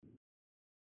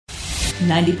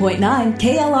90.9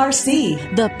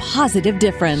 KLRC, The Positive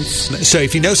Difference. So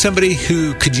if you know somebody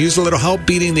who could use a little help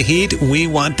beating the heat, we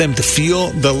want them to feel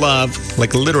the love,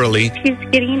 like literally. She's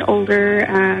getting older,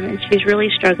 and she's really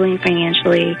struggling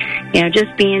financially. You know,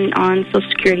 just being on Social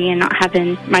Security and not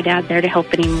having my dad there to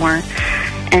help anymore.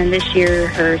 And this year,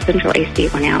 her central AC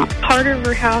went out. Part of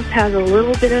her house has a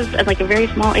little bit of, like, a very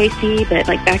small AC, but,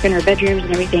 like, back in her bedrooms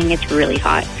and everything, it's really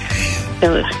hot.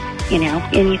 So, you know,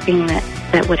 anything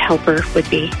that would help her would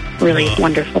be really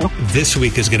wonderful. This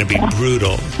week is going to be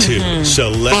brutal, too. Mm-hmm. So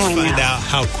let's find out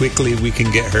how quickly we can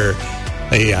get her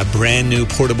a brand new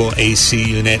portable AC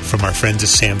unit from our friends at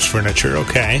Sam's Furniture,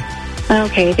 okay?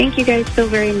 Okay, thank you guys so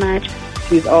very much.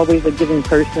 She's always a giving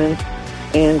person,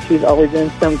 and she's always done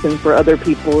something for other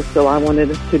people, so I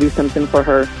wanted to do something for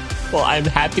her. Well, I'm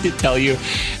happy to tell you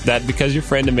that because your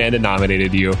friend Amanda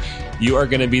nominated you, you are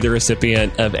going to be the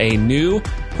recipient of a new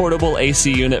portable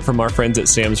AC unit from our friends at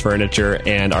Sam's Furniture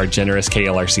and our generous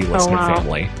KLRC listener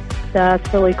family.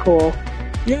 That's really cool.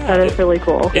 Yeah, that is really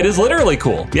cool. It is literally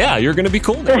cool. Yeah, you're going to be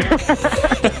cool now.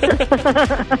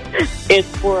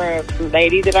 It's for a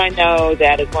lady that I know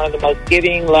that is one of the most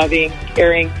giving, loving,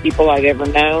 caring people I've ever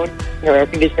known. Her air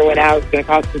conditioner went out. It's going to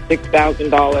cost them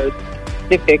 $6,000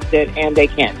 to fix it, and they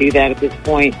can't do that at this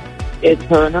point. It's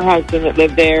her and her husband that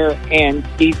live there, and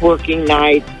she's working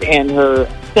nights, and her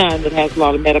son that has a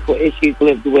lot of medical issues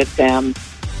lives with them.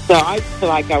 So I feel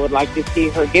like I would like to see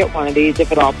her get one of these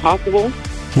if at all possible.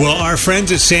 Well, our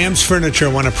friends at Sam's Furniture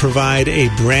want to provide a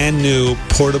brand new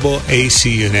portable AC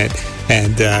unit,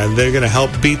 and they're going to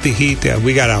help beat the heat.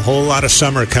 We got a whole lot of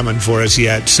summer coming for us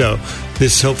yet, so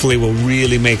this hopefully will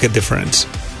really make a difference.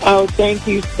 Oh, thank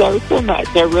you so much.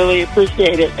 I really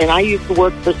appreciate it. And I used to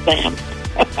work for Sam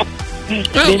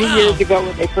many years ago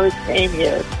when they first came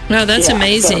here. Wow, that's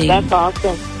amazing. So that's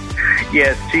awesome.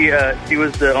 Yes, she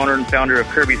was the owner and founder of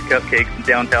Kirby's Cupcakes in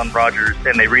downtown Rogers,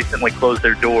 and they recently closed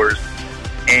their doors.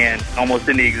 And almost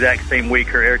in the exact same week,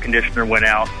 her air conditioner went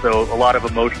out. So a lot of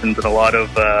emotions and a lot of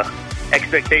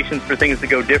expectations for things to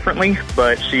go differently.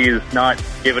 But she is not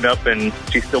giving up, and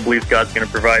she still believes God's going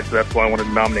to provide. So that's why I wanted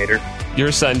to nominate her.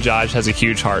 Your son, Josh, has a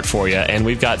huge heart for you. And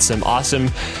we've got some awesome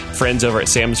friends over at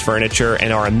Sam's Furniture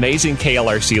and our amazing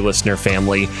KLRC listener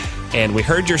family. And we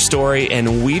heard your story,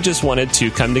 and we just wanted to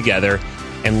come together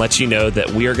and let you know that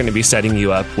we are going to be setting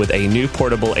you up with a new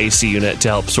portable AC unit to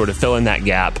help sort of fill in that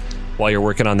gap while you're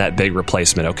working on that big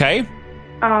replacement, okay?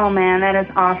 Oh, man, that is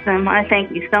awesome. I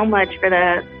thank you so much for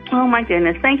that. Oh, my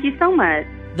goodness. Thank you so much.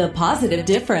 The Positive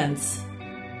Difference.